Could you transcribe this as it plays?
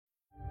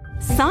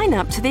Sign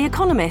up to The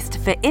Economist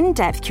for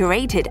in-depth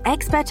curated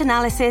expert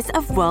analysis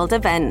of world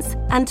events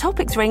and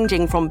topics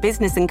ranging from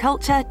business and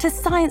culture to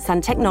science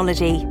and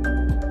technology.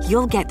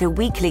 You'll get the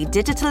weekly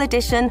digital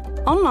edition,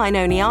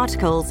 online-only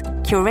articles,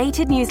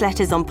 curated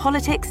newsletters on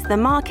politics, the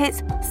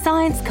markets,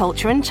 science,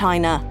 culture and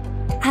China,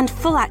 and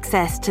full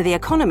access to The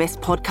Economist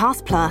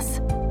Podcast Plus.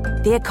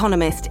 The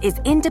Economist is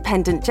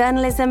independent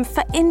journalism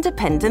for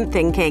independent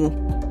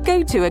thinking.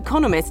 Go to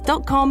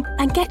economist.com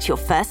and get your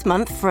first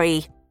month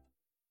free.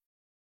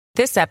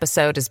 This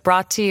episode is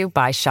brought to you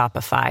by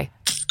Shopify.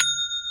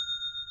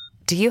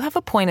 Do you have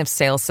a point of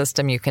sale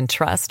system you can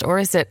trust, or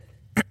is it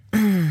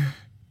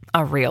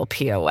a real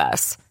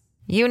POS?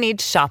 You need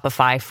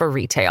Shopify for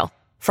retail.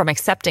 From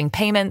accepting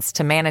payments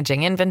to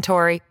managing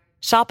inventory,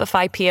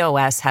 Shopify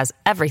POS has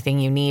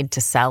everything you need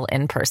to sell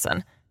in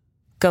person.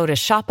 Go to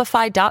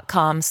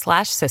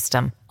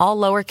shopify.com/system, all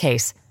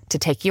lowercase, to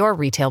take your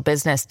retail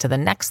business to the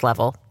next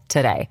level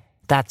today.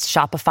 That's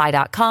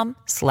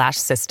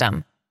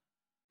shopify.com/system.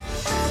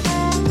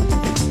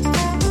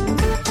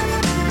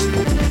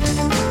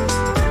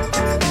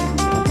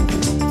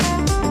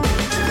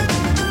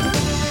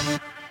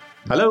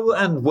 Hello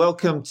and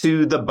welcome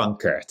to The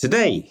Bunker.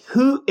 Today,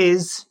 who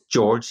is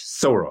George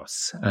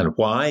Soros and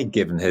why,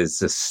 given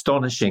his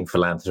astonishing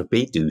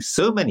philanthropy, do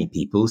so many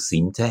people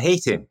seem to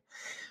hate him?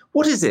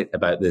 What is it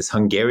about this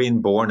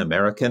Hungarian-born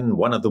American,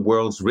 one of the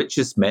world's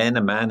richest men,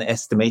 a man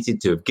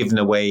estimated to have given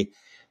away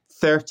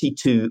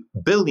 $32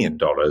 billion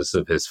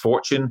of his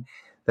fortune,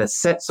 that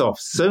sets off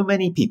so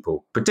many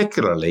people,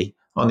 particularly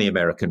on the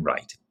American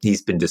right?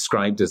 He's been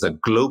described as a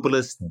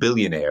globalist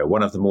billionaire,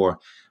 one of the more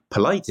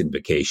polite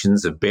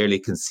invocations of barely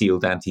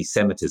concealed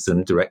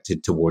anti-Semitism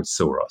directed towards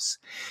Soros.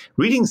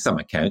 Reading some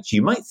accounts,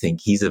 you might think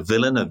he's a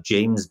villain of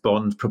James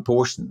Bond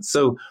proportions.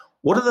 So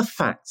what are the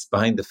facts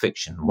behind the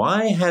fiction?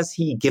 Why has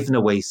he given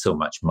away so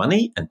much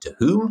money, and to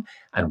whom,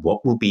 and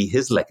what will be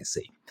his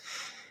legacy?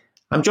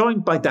 I'm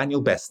joined by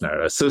Daniel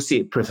Bessner,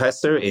 Associate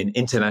Professor in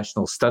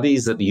International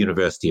Studies at the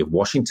University of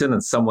Washington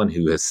and someone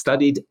who has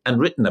studied and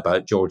written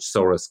about George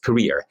Soros'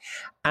 career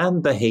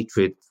and the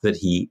hatred that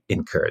he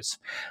incurs.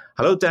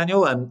 Hello,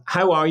 Daniel, and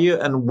how are you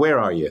and where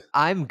are you?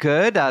 I'm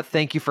good.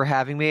 Thank you for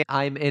having me.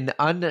 I'm in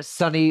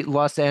unsunny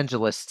Los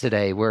Angeles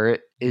today, where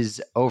it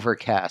is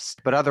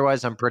overcast, but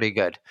otherwise I'm pretty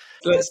good.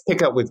 Let's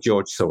pick up with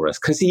George Soros,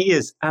 because he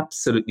is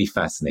absolutely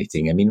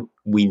fascinating. I mean,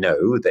 we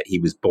know that he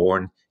was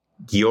born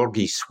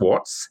Georgi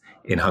Schwartz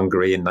in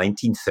Hungary in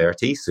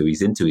 1930, so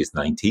he's into his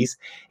 90s.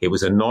 It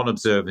was a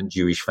non-observant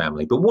Jewish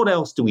family. But what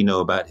else do we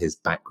know about his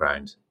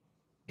background?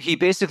 He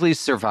basically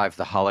survived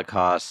the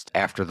Holocaust.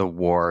 After the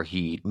war,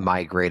 he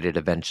migrated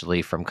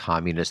eventually from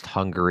communist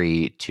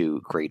Hungary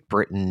to Great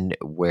Britain,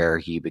 where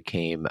he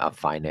became a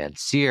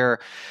financier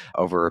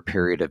over a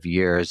period of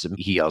years.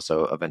 He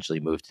also eventually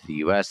moved to the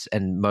US,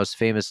 and most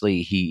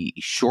famously, he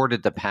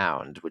shorted the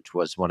pound, which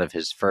was one of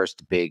his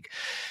first big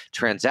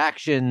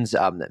transactions,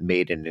 that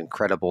made an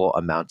incredible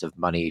amount of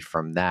money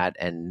from that.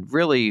 And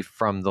really,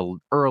 from the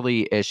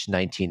early-ish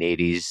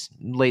 1980s,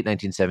 late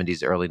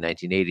 1970s, early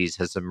 1980s,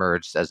 has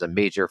emerged as a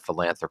major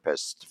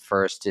philanthropist,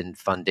 first in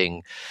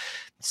funding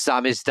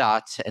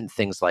samizdat and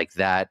things like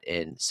that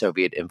in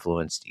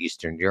Soviet-influenced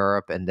Eastern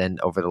Europe, and then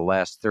over the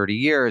last 30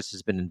 years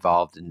has been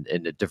involved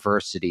in a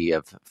diversity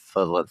of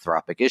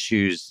philanthropic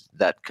issues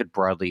that could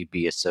broadly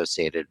be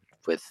associated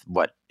with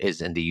what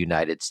is in the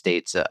United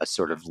States a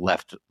sort of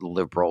left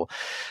liberal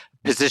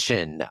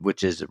position,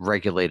 which is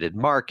regulated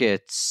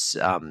markets,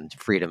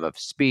 freedom of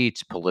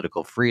speech,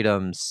 political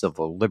freedoms,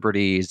 civil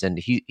liberties. And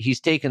he's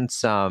taken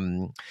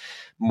some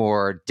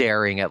more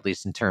daring, at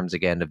least in terms,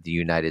 again, of the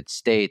United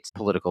States,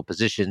 political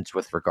positions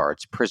with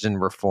regards to prison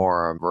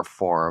reform,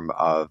 reform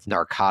of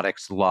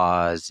narcotics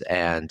laws.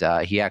 And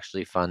he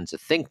actually funds a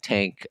think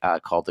tank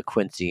called the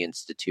Quincy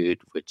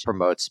Institute, which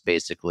promotes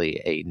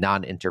basically a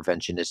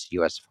non-interventionist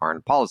U.S.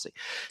 foreign policy.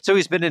 So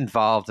he's been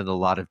involved in a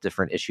lot of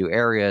different issue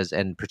areas,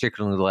 and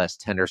particularly in the last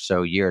 10 or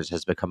so years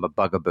has become a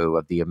bugaboo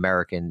of the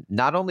American,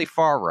 not only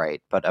far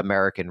right, but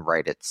American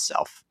right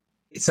itself.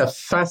 It's a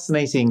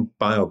fascinating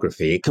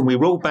biography. Can we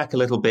roll back a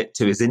little bit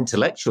to his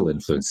intellectual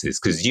influences?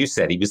 Because you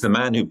said he was the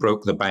man who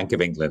broke the Bank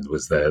of England,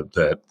 was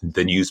the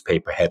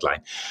newspaper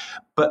headline.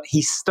 But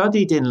he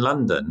studied in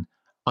London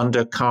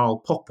under Karl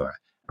Popper.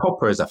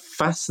 Popper is a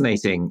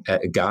fascinating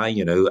guy,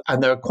 you know,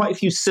 and there are quite a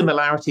few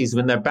similarities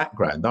in their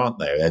background, aren't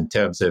there, in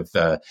terms of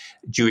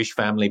Jewish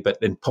family, but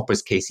in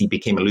Popper's case, he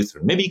became a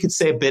Lutheran. Maybe you could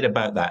say a bit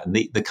about that and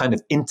the kind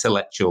of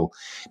intellectual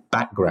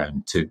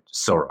background to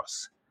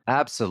Soros.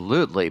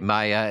 Absolutely.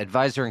 My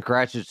advisor in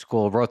graduate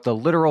school wrote the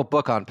literal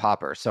book on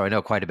Popper, so I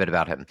know quite a bit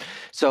about him.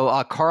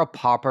 So Karl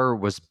Popper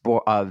was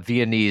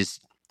Viennese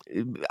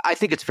I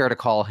think it's fair to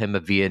call him a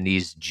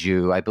Viennese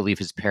Jew. I believe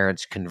his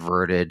parents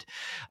converted,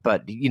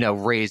 but,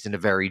 raised in a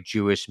very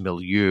Jewish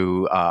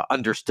milieu,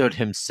 understood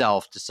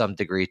himself to some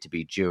degree to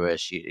be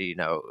Jewish,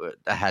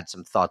 had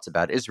some thoughts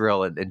about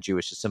Israel and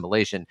Jewish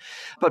assimilation.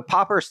 But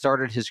Popper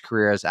started his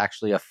career as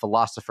actually a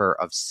philosopher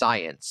of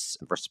science,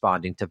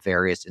 responding to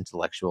various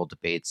intellectual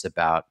debates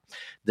about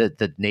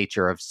the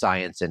nature of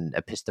science and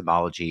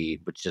epistemology,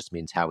 which just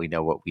means how we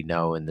know what we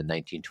know in the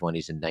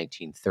 1920s and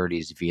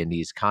 1930s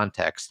Viennese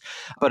context,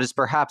 but is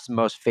perhaps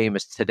most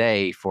famous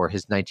today for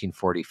his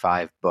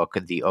 1945 book,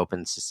 The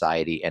Open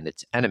Society and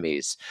Its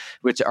Enemies,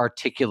 which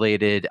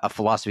articulated a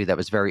philosophy that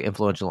was very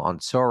influential on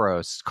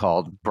Soros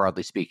called,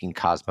 broadly speaking,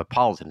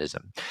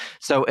 cosmopolitanism.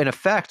 So in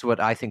effect, what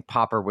I think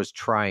Popper was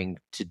trying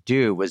to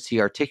do was he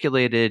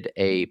articulated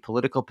a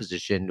political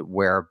position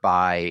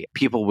whereby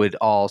people would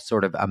all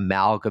sort of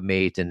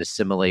amalgamate and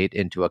assimilate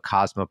into a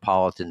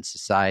cosmopolitan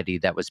society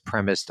that was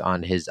premised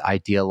on his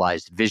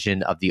idealized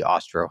vision of the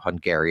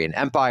Austro-Hungarian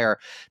Empire,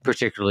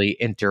 particularly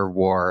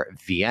interwar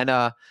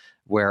Vienna,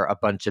 where a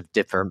bunch of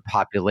different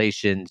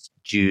populations,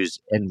 Jews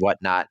and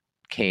whatnot,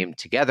 came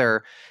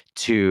together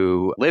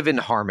to live in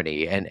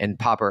harmony. And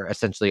Popper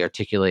essentially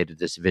articulated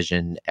this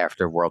vision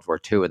after World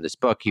War II in this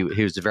book. He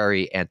was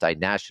very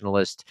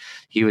anti-nationalist.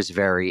 He was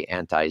very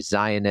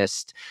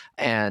anti-Zionist.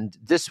 And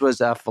this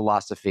was a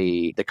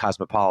philosophy, the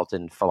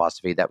cosmopolitan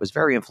philosophy, that was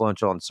very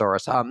influential on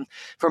Soros.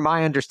 From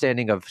my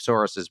understanding of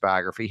Soros's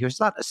biography, he was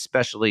not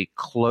especially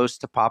close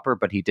to Popper,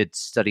 but he did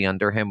study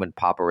under him when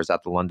Popper was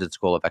at the London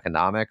School of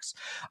Economics.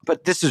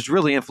 But this is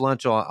really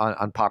influential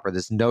on Popper,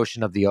 this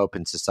notion of the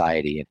open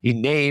society. He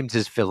named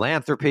his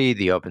philanthropy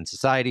the Open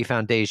Society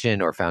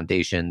Foundation, or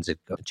foundations. It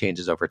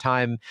changes over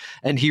time.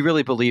 And he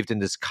really believed in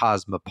this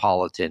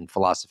cosmopolitan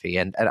philosophy.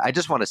 And I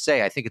just want to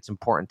say, I think it's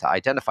important to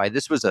identify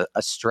this was a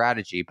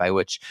strategy by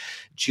which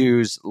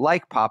Jews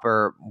like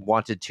Popper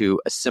wanted to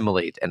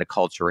assimilate and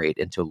acculturate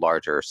into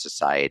larger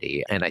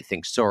society. And I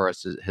think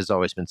Soros has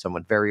always been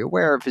someone very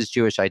aware of his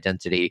Jewish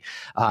identity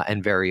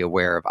and very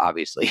aware of,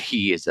 obviously,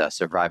 he is a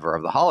survivor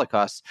of the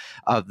Holocaust,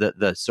 of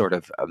the sort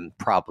of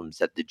problems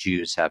that the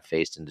Jews have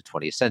faced in the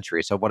 20th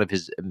century. So one of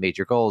his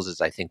major goals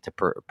is, I think, to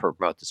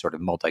promote the sort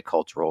of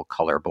multicultural,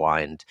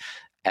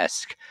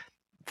 colorblind-esque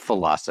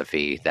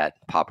philosophy that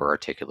Popper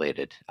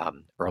articulated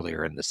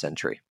earlier in the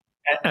century.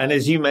 And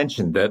as you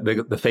mentioned,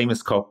 the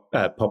famous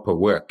Popper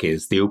work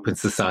is The Open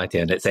Society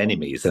and Its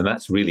Enemies. And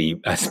that's really,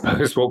 I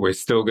suppose, what we're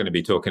still going to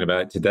be talking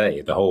about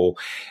today. The whole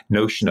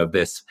notion of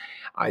this,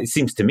 it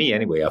seems to me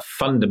anyway, a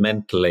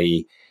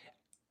fundamentally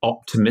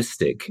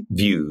optimistic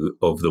view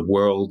of the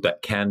world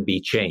that can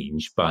be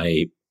changed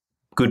by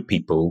good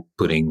people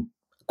putting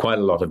quite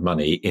a lot of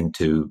money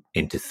into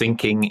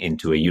thinking,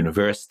 into a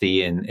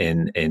university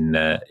in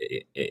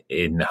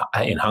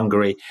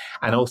Hungary,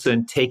 and also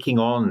in taking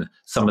on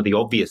some of the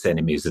obvious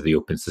enemies of the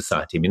open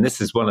society. I mean,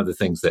 this is one of the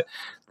things that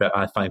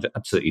I find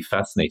absolutely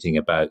fascinating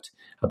about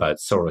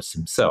Soros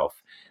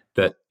himself,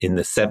 that in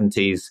the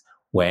 70s,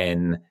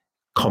 when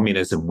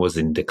communism was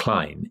in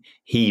decline,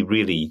 he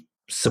really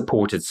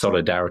supported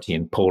solidarity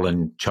in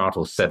Poland,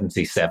 Charter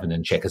 77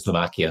 in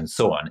Czechoslovakia, and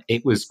so on.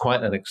 It was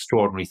quite an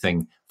extraordinary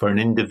thing for an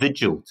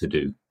individual to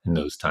do in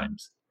those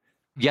times.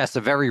 Yes,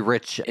 a very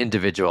rich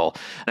individual.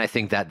 And I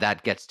think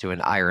that gets to an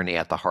irony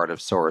at the heart of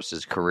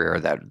Soros's career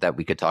that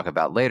we could talk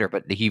about later.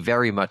 But he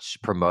very much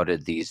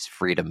promoted these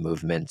freedom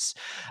movements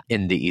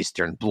in the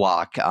Eastern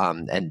Bloc.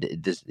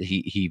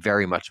 He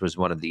very much was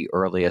one of the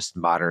earliest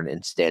modern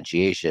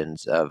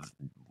instantiations of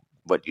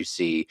what you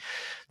see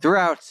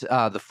throughout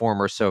the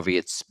former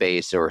Soviet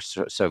space or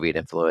Soviet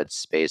influence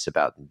space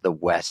about the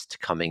West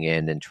coming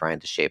in and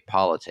trying to shape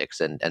politics.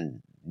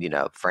 And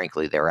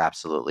frankly, they're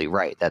absolutely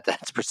right.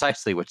 That's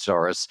precisely what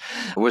Soros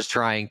was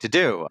trying to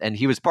do. And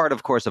he was part,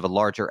 of course, of a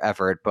larger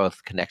effort,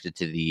 both connected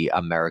to the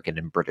American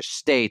and British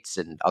states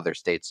and other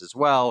states as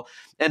well,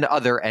 and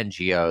other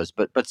NGOs.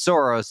 But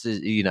Soros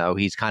is,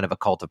 he's kind of a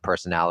cult of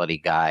personality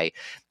guy.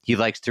 He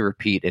likes to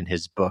repeat in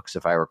his books,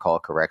 if I recall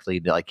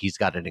correctly, like he's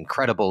got an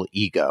incredible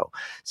ego.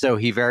 So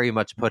he very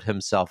much put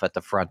himself at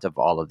the front of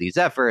all of these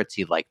efforts.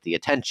 He liked the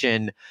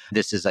attention.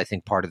 This is, I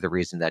think, part of the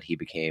reason that he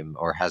became,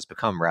 or has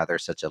become rather,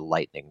 such a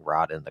lightning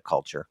rod in the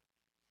culture.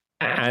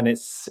 And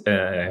it's,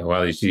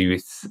 as you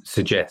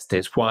suggest,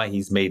 it's why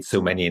he's made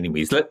so many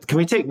enemies. Can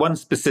we take one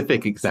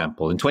specific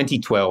example? In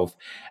 2012,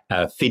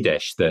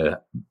 Fidesz, the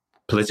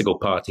political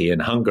party in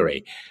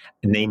Hungary,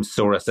 named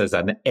Soros as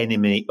an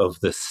enemy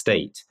of the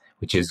state,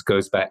 which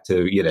goes back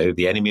to,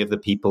 the enemy of the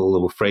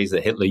people, the phrase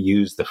that Hitler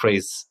used, the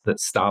phrase that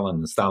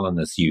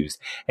Stalinists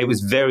used. It was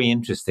very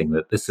interesting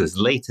that this, as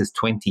late as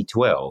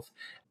 2012,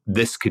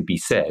 this could be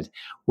said,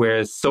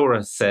 whereas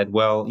Soros said,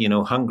 well,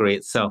 Hungary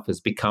itself has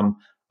become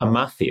a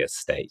mafia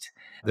state.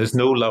 There's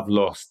no love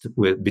lost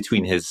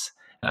between his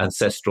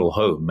ancestral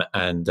home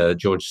and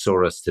George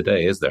Soros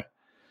today, is there?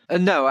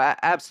 No,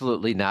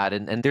 absolutely not.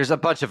 And there's a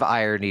bunch of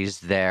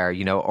ironies there.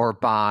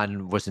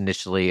 Orban was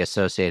initially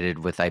associated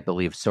with, I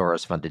believe,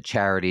 Soros-funded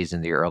charities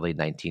in the early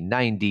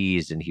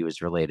 1990s, and he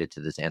was related to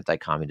this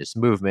anti-communist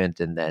movement.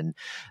 And then,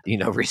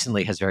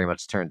 recently has very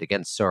much turned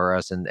against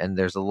Soros. And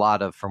there's a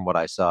lot of, from what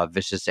I saw,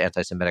 vicious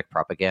anti-Semitic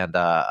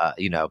propaganda,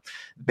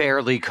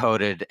 barely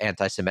coded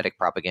anti-Semitic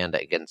propaganda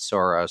against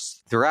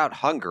Soros throughout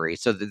Hungary.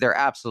 So there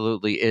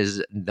absolutely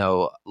is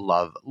no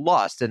love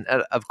lost. And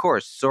of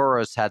course,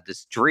 Soros had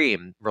this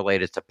dream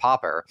related to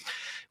Popper,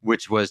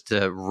 which was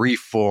to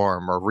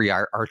reform or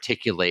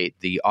re-articulate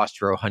the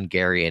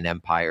Austro-Hungarian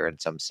Empire in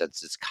some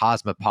sense, its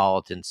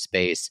cosmopolitan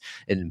space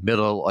in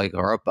Middle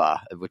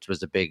Europa, which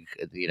was a big,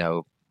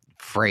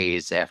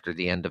 phrase after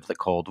the end of the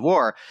Cold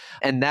War.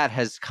 And that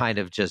has kind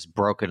of just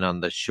broken on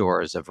the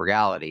shores of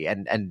reality.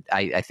 And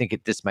I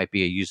think this might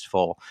be a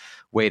useful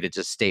way to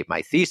just state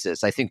my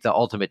thesis. I think the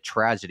ultimate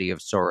tragedy of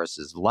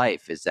Soros's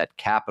life is that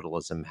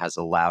capitalism has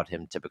allowed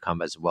him to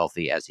become as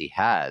wealthy as he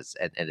has.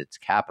 And it's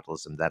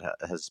capitalism that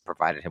has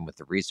provided him with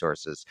the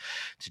resources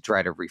to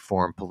try to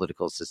reform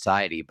political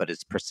society. But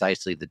it's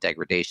precisely the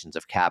degradations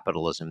of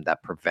capitalism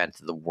that prevent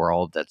the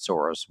world that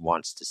Soros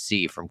wants to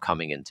see from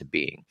coming into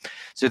being.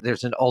 So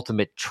there's an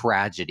ultimate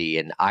tragedy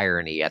and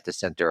irony at the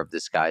center of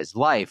this guy's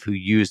life, who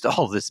used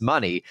all this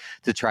money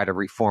to try to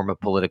reform a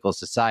political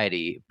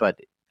society, but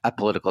a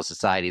political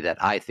society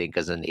that I think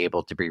is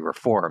unable to be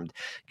reformed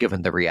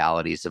given the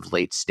realities of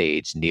late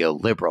stage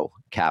neoliberal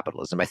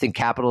capitalism. I think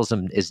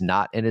capitalism is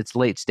not in its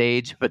late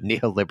stage, but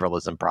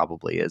neoliberalism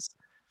probably is.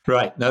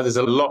 Right. Now, there's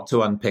a lot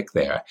to unpick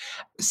there.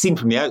 Seen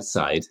from the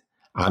outside,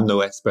 I'm no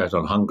expert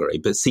on Hungary,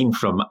 but seen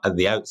from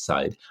the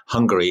outside,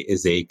 Hungary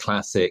is a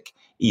classic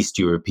East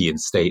European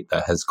state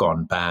that has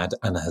gone bad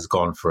and has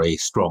gone for a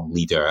strong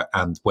leader.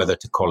 And whether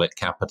to call it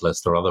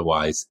capitalist or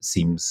otherwise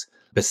seems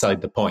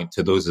beside the point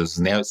to those of us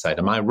on the outside.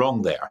 Am I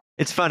wrong there?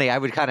 It's funny, I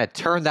would kind of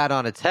turn that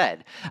on its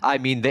head. I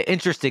mean, the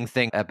interesting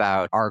thing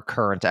about our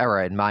current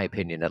era, in my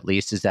opinion at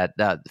least, is that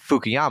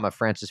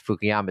Francis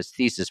Fukuyama's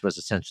thesis was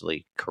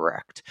essentially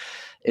correct,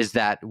 is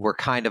that we're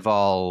kind of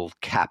all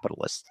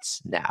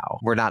capitalists now.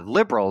 We're not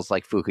liberals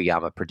like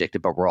Fukuyama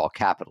predicted, but we're all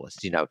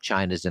capitalists.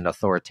 China's an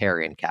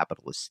authoritarian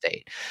capitalist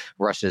state.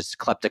 Russia's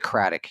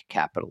kleptocratic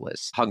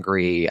capitalist.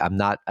 Hungary, I'm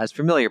not as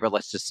familiar, but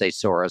let's just say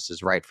Soros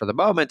is right for the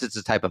moment. It's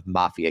a type of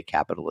mafia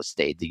capitalist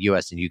state. The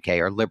US and UK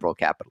are liberal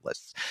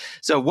capitalists.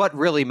 So what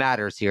really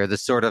matters here, the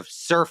sort of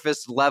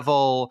surface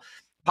level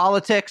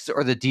politics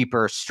or the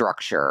deeper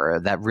structure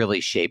that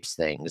really shapes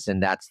things?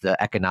 And that's the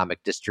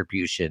economic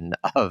distribution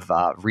of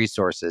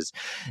resources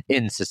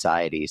in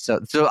society.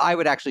 So I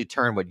would actually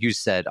turn what you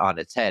said on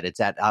its head. It's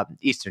that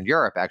Eastern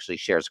Europe actually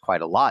shares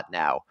quite a lot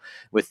now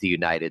with the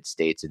United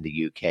States and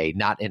the UK,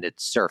 not in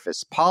its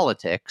surface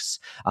politics,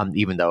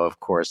 even though, of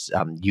course,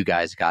 you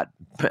guys got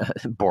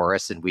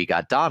Boris and we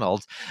got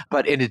Donald,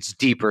 but in its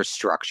deeper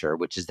structure,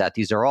 which is that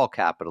these are all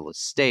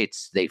capitalist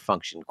states. They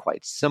function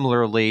quite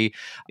similarly.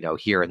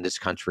 Here in this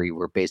country,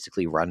 we're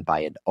basically run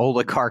by an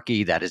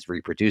oligarchy that is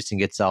reproducing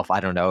itself.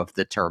 I don't know if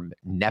the term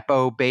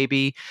Nepo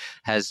baby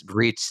has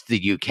reached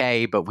the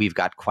UK, but we've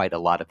got quite a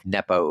lot of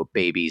Nepo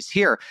babies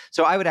here.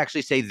 So I would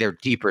actually say their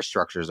deeper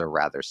structures are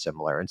rather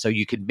similar. And so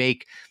you could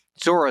make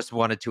Soros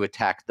wanted to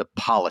attack the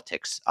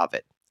politics of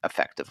it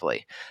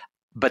effectively.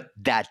 But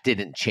that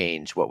didn't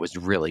change what was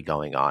really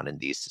going on in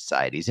these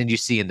societies. And you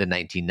see in the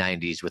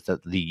 1990s with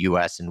the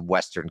US and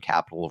Western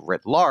capital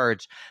writ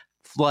large,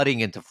 flooding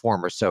into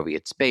former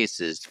Soviet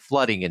spaces,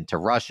 flooding into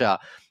Russia,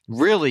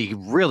 really,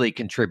 really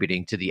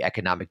contributing to the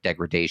economic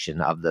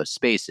degradation of those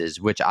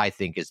spaces, which I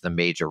think is the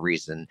major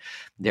reason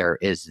there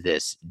is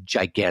this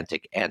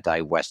gigantic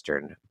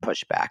anti-Western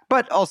pushback,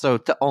 but also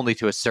only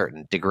to a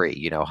certain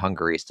degree.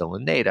 Hungary is still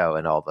in NATO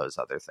and all those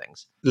other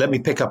things. Let me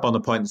pick up on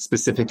the point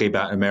specifically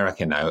about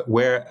America now.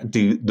 Where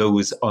do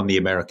those on the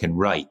American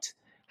right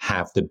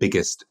have the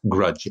biggest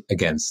grudge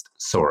against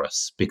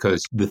Soros?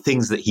 Because the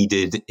things that he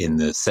did in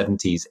the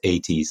 70s,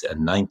 80s,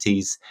 and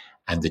 90s,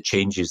 and the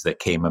changes that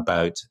came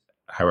about,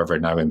 however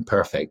now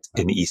imperfect,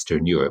 in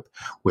Eastern Europe,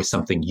 were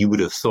something you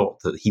would have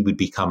thought that he would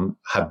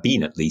have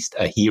been at least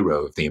a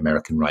hero of the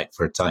American right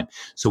for a time.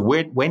 So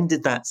when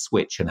did that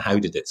switch and how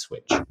did it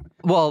switch?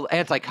 Well,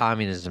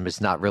 anti-communism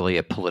is not really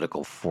a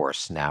political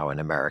force now in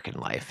American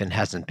life and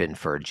hasn't been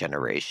for a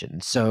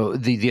generation. So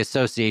the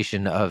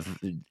association of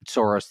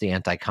Soros, the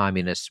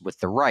anti-communist, with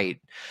the right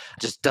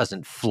just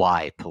doesn't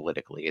fly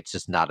politically. It's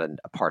just not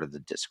a part of the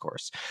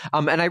discourse.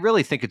 And I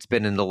really think it's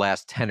been in the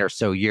last 10 or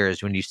so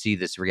years when you see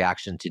this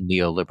reaction to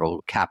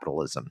neoliberal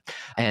capitalism.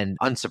 And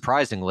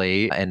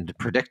unsurprisingly and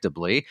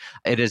predictably,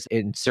 it is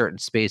in certain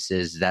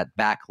spaces that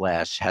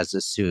backlash has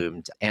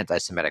assumed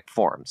anti-Semitic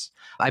forms.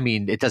 I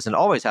mean, it doesn't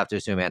always have to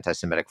assume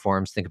anti-Semitic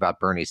forms. Think about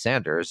Bernie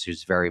Sanders,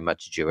 who's very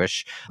much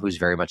Jewish, who's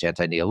very much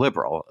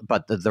anti-neoliberal.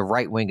 But the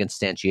right-wing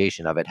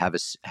instantiation of it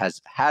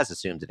has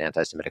assumed an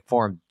anti-Semitic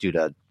form due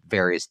to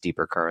various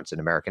deeper currents in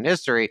American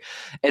history.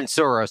 And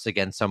Soros,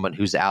 again, someone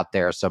who's out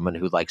there, someone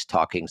who likes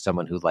talking,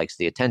 someone who likes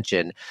the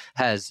attention,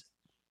 has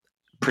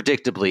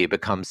predictably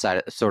becomes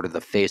sort of the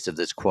face of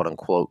this quote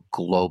unquote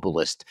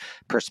globalist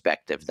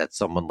perspective that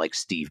someone like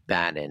Steve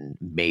Bannon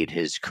made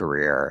his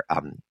career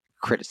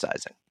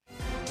criticizing.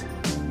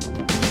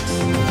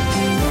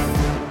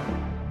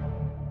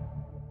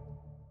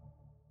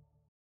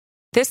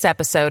 This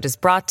episode is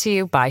brought to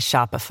you by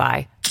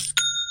Shopify.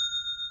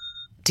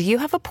 Do you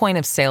have a point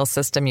of sale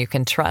system you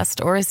can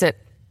trust, or is it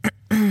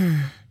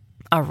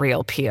a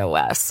real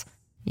POS?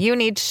 You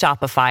need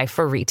Shopify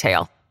for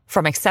retail.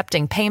 From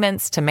accepting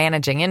payments to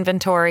managing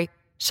inventory,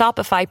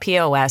 Shopify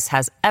POS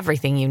has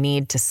everything you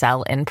need to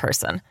sell in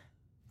person.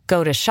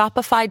 Go to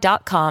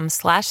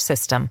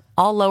shopify.com/system,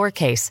 all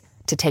lowercase,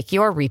 to take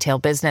your retail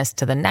business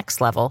to the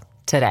next level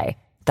today.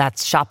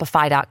 That's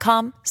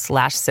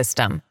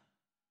shopify.com/system.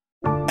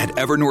 At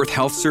Evernorth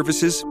Health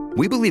Services,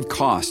 we believe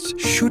costs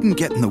shouldn't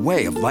get in the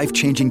way of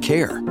life-changing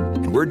care,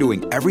 and we're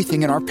doing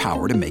everything in our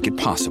power to make it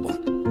possible.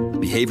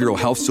 Behavioral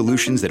health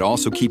solutions that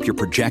also keep your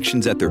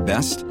projections at their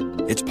best?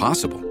 It's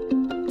possible.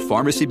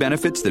 Pharmacy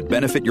benefits that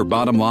benefit your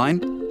bottom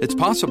line? It's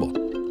possible.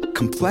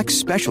 Complex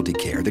specialty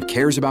care that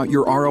cares about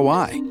your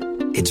ROI?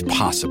 It's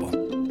possible.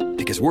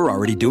 Because we're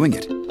already doing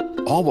it.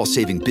 All while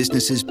saving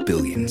businesses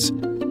billions.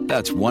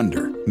 That's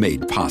Wonder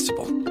made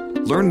possible.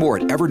 Learn more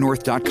at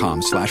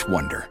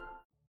evernorth.com/wonder.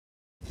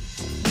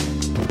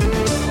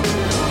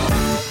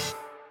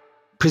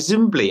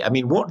 Presumably, I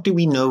mean, what do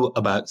we know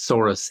about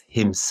Soros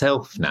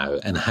himself now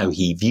and how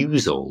he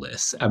views all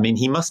this? I mean,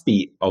 he must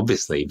be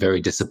obviously very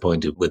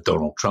disappointed with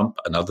Donald Trump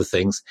and other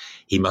things.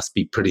 He must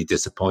be pretty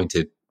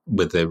disappointed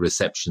with the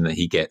reception that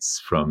he gets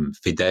from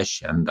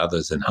Fidesz and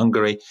others in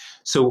Hungary.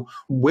 So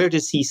where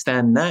does he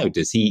stand now?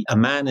 Does he, a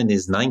man in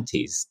his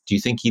 90s, do you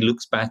think he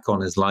looks back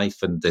on his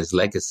life and his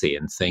legacy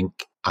and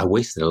think, I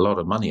wasted a lot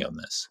of money on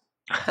this?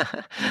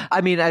 I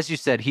mean, as you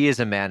said, he is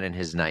a man in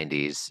his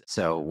 90s.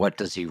 So what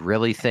does he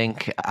really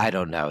think? I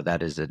don't know.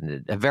 That is a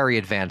very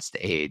advanced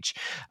age.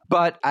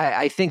 But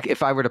I think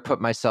if I were to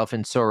put myself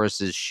in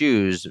Soros's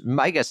shoes,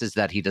 my guess is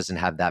that he doesn't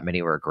have that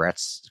many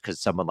regrets,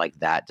 because someone like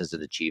that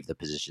doesn't achieve the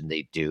position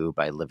they do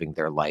by living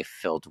their life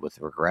filled with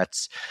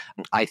regrets.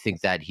 I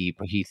think that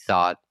he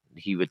thought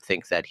he would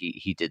think that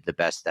he did the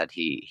best that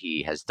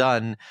he has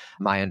done.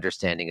 My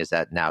understanding is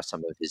that now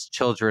some of his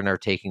children are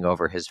taking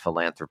over his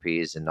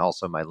philanthropies, and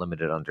also my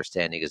limited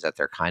understanding is that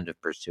they're kind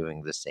of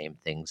pursuing the same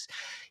things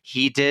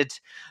he did.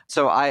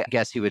 So I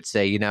guess he would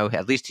say,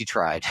 at least he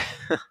tried.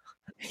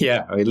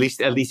 Yeah, or at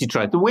least he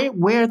tried.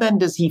 Where then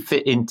does he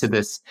fit into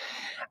this?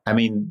 I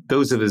mean,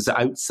 those of us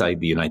outside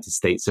the United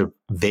States are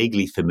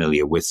vaguely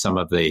familiar with some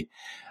of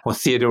what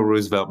Theodore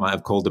Roosevelt might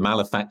have called the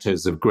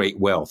malefactors of great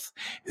wealth,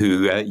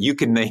 who you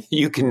can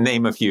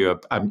name a few,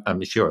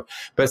 I'm sure.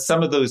 But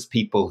some of those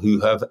people who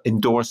have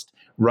endorsed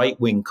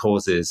right-wing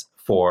causes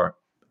for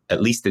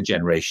at least a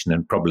generation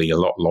and probably a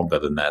lot longer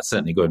than that,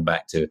 certainly going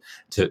back to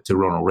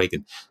Ronald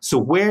Reagan. So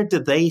where do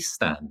they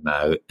stand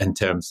now in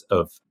terms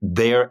of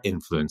their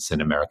influence in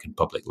American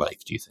public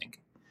life, do you think?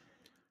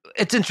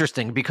 It's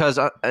interesting because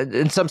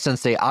in some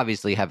sense, they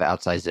obviously have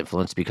outsized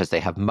influence because they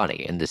have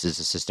money. And this is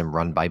a system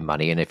run by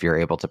money. And if you're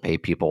able to pay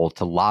people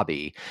to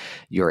lobby,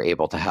 you're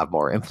able to have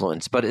more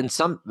influence. But in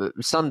some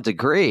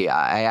degree,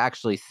 I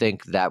actually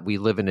think that we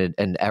live in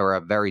an era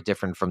very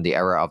different from the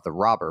era of the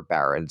robber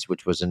barons,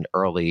 which was an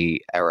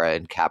early era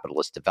in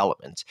capitalist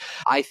development.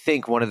 I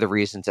think one of the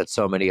reasons that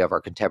so many of our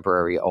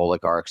contemporary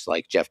oligarchs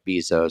like Jeff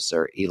Bezos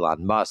or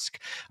Elon Musk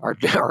are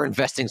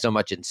investing so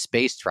much in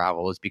space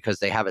travel is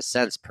because they have a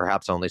sense,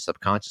 perhaps only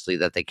subconsciously,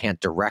 that they can't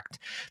direct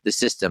the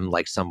system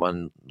like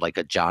someone like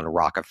a John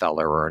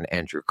Rockefeller or an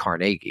Andrew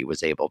Carnegie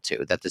was able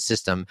to, that the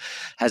system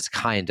has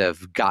kind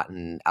of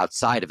gotten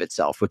outside of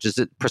itself, which is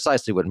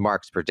precisely what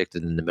Marx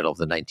predicted in the middle of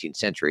the 19th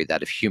century,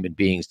 that if human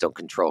beings don't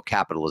control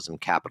capitalism,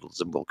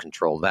 capitalism will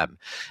control them.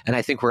 And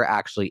I think we're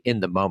actually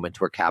in the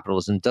moment where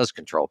capitalism does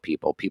control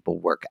people. People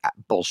work at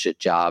bullshit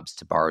jobs,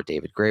 to borrow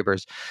David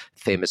Graeber's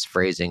famous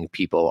phrasing.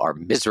 People are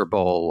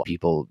miserable.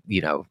 People,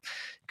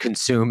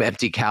 consume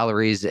empty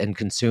calories and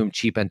consume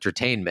cheap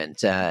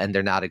entertainment, and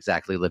they're not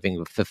exactly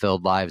living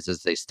fulfilled lives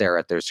as they stare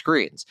at their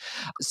screens.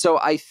 So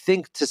I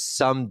think to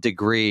some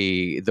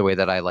degree, the way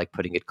that I like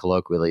putting it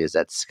colloquially is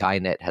that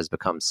Skynet has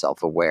become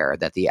self-aware,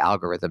 that the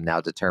algorithm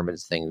now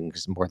determines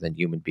things more than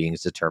human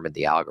beings determine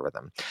the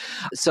algorithm.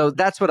 So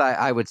that's what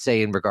I would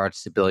say in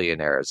regards to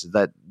billionaires,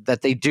 that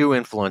they do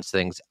influence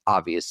things,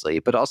 obviously,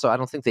 but also I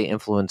don't think they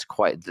influence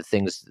quite the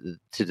things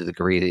to the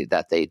degree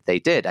that they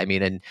did. I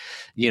mean, and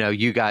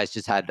you guys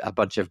just had a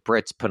bunch of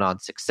Brits put on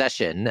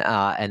Succession,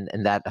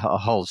 and that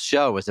whole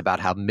show is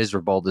about how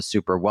miserable the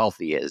super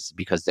wealthy is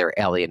because they're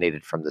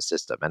alienated from the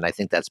system. And I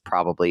think that's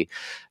probably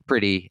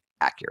pretty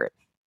accurate.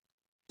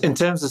 In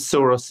terms of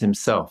Soros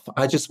himself,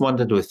 I just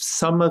wondered if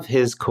some of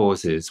his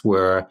causes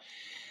were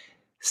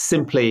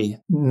simply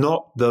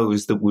not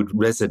those that would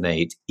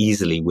resonate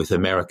easily with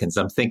Americans.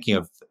 I'm thinking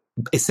of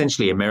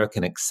essentially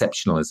American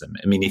exceptionalism.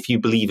 I mean, if you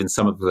believe in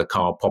some of the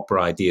Karl Popper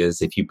ideas,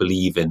 if you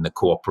believe in the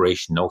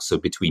cooperation also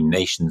between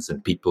nations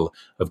and people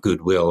of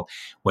goodwill,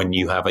 when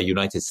you have a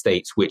United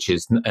States, which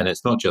is, and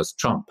it's not just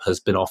Trump, has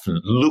been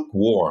often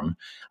lukewarm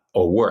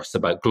or worse,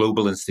 about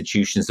global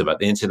institutions, about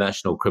the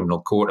International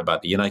Criminal Court,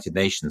 about the United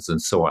Nations,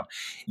 and so on.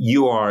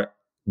 You are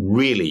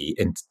really,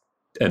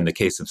 in the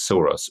case of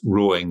Soros,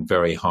 rowing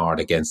very hard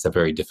against a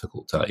very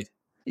difficult tide.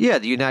 Yeah,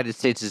 the United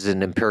States is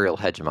an imperial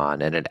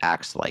hegemon, and it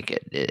acts like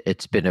it.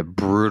 It's been a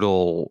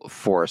brutal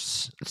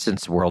force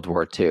since World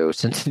War II,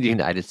 since the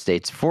United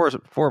States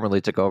formerly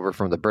took over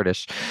from the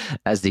British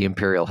as the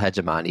imperial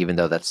hegemon, even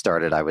though that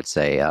started, I would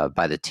say,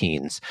 by the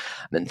teens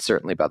and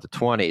certainly by the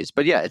 20s.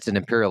 But yeah, it's an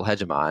imperial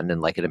hegemon, and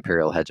like an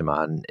imperial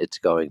hegemon, it's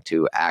going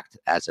to act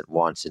as it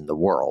wants in the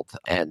world.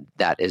 And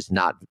that is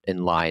not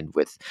in line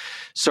with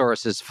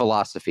Soros's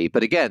philosophy.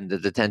 But again, the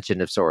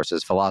detention of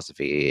Soros's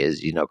philosophy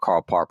is,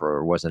 Karl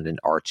Popper wasn't an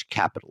arch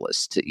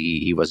capitalist.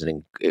 He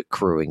wasn't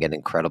accruing an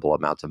incredible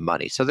amount of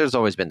money. So there's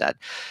always been that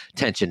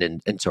tension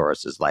in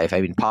Soros's life. I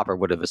mean, Popper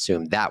would have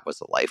assumed that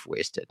was a life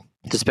wasted,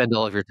 to spend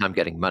all of your time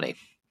getting money.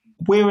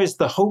 Where is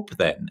the hope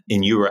then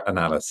in your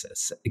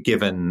analysis,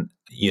 given,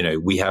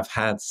 we have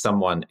had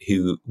someone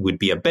who would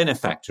be a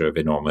benefactor of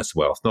enormous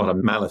wealth, not a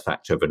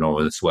malefactor of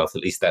enormous wealth,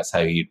 at least that's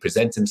how he'd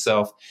present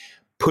himself,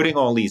 putting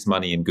all these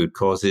money in good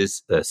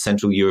causes, the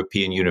Central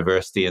European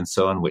University and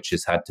so on, which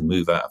has had to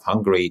move out of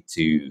Hungary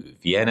to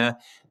Vienna,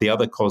 the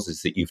other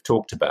causes that you've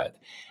talked about.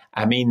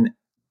 I mean,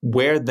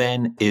 where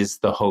then is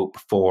the hope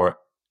for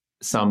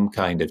some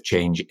kind of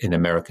change in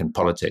American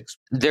politics?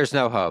 There's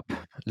no hope.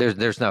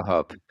 There's no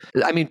hope.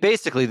 I mean,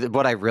 basically,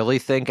 what I really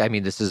think, I'm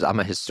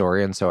a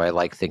historian, so I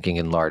like thinking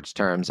in large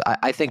terms.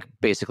 I think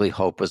basically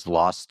hope was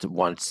lost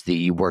once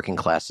the working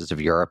classes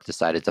of Europe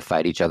decided to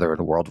fight each other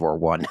in World War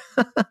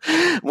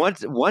I.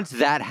 Once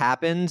that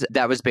happened,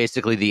 that was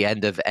basically the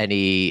end of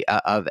any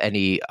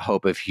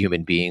hope of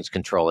human beings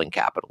controlling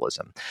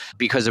capitalism,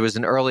 because it was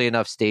an early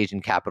enough stage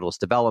in capitalist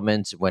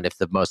development when, if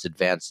the most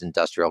advanced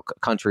industrial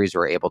countries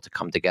were able to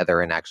come together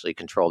and actually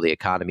control the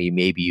economy,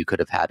 maybe you could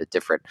have had a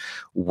different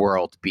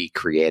world be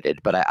created.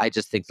 But I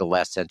just think the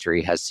last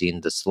century has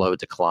seen the slow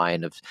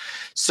decline of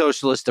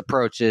socialist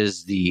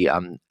approaches, the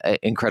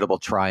incredible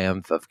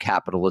triumph of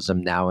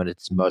capitalism now in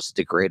its most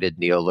degraded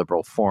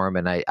neoliberal form.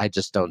 And I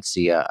just don't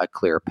see a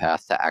clear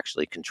path to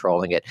actually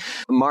controlling it.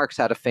 Marx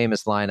had a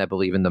famous line, I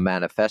believe, in the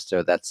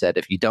manifesto that said,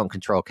 if you don't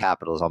control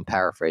capitalism, I'm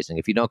paraphrasing,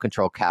 if you don't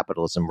control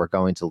capitalism, we're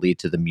going to lead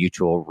to the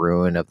mutual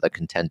ruin of the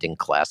contending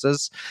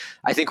classes.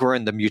 I think we're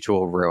in the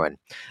mutual ruin.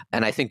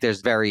 And I think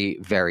there's very,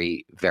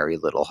 very, very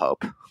little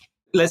hope.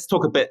 Let's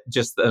talk a bit,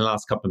 just in the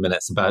last couple of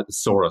minutes, about the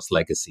Soros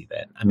legacy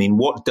then. I mean,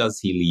 what does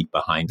he leave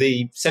behind?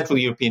 The Central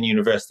European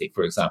University,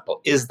 for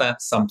example, is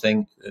that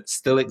something that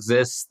still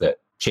exists, that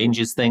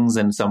changes things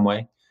in some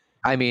way?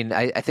 I mean,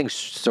 I think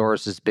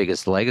Soros's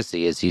biggest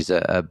legacy is he's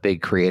a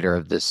big creator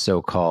of this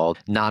so-called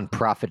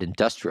nonprofit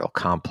industrial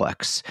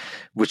complex,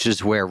 which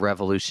is where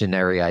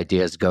revolutionary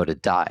ideas go to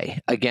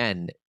die.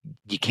 Again,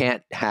 you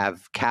can't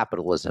have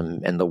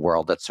capitalism in the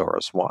world that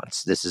Soros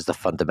wants. This is the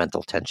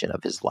fundamental tension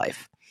of his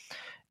life.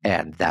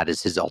 And that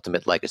is his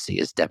ultimate legacy,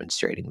 is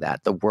demonstrating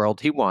that the world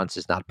he wants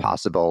is not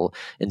possible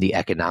in the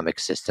economic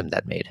system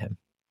that made him.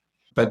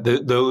 But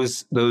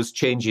those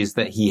changes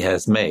that he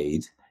has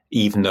made,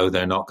 even though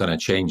they're not going to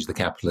change the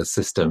capitalist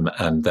system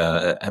and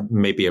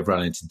maybe have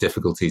run into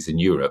difficulties in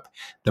Europe,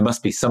 there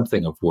must be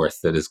something of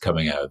worth that is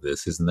coming out of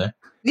this, isn't there?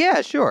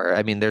 Yeah, sure.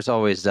 I mean, there's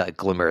always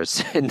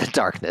glimmers in the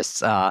darkness.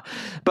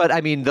 But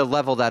I mean, the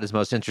level that is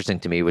most interesting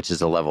to me, which is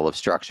the level of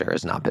structure,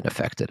 has not been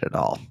affected at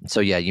all. So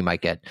yeah, you might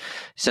get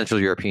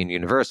Central European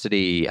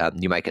University.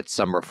 You might get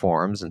some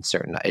reforms in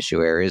certain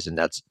issue areas, and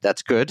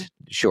that's good.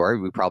 Sure,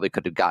 we probably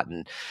could have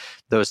gotten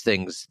those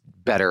things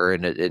better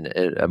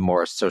in a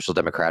more social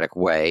democratic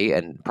way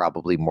and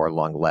probably more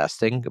long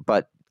lasting.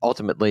 But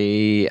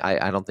ultimately,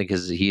 I don't think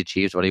he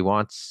achieves what he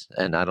wants,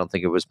 and I don't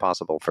think it was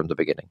possible from the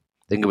beginning.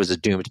 I think it was a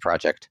doomed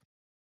project.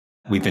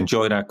 We've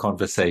enjoyed our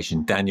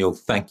conversation. Daniel,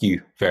 thank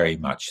you very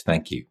much.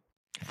 Thank you.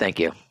 Thank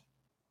you.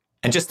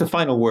 And just a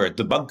final word,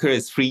 The Bunker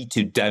is free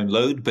to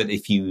download, but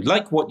if you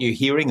like what you're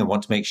hearing and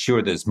want to make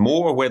sure there's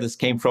more where this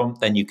came from,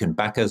 then you can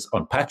back us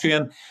on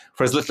Patreon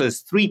for as little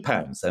as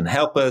 £3 and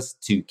help us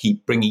to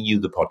keep bringing you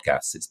the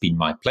podcasts. It's been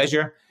my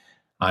pleasure.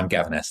 I'm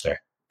Gavin Esler.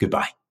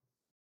 Goodbye.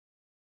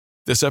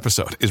 This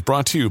episode is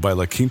brought to you by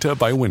La Quinta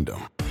by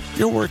Wyndham.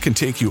 Your work can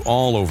take you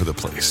all over the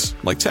place,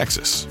 like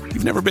Texas.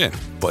 You've never been,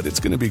 but it's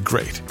going to be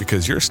great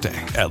because you're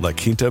staying at La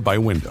Quinta by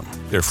Wyndham.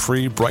 Their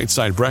free Bright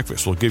Side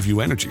breakfast will give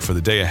you energy for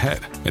the day ahead.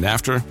 And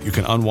after, you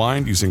can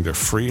unwind using their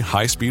free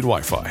high-speed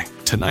Wi-Fi.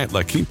 Tonight,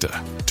 La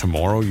Quinta.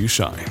 Tomorrow, you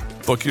shine.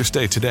 Book your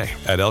stay today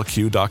at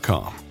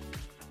lq.com.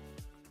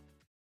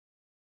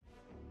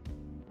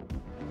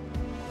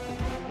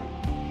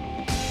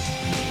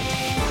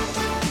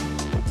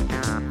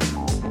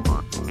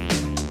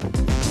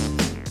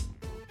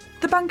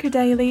 The Bunker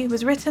Daily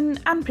was written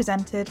and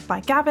presented by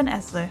Gavin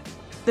Esler.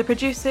 The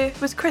producer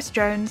was Chris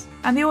Jones,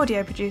 and the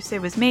audio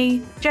producer was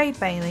me, Jade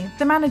Bailey.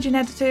 The managing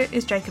editor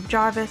is Jacob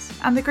Jarvis,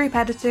 and the group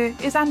editor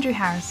is Andrew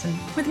Harrison.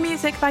 With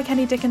music by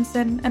Kenny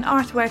Dickinson and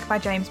artwork by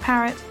James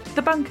Parrott,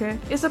 The Bunker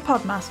is a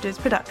Podmasters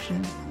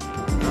production.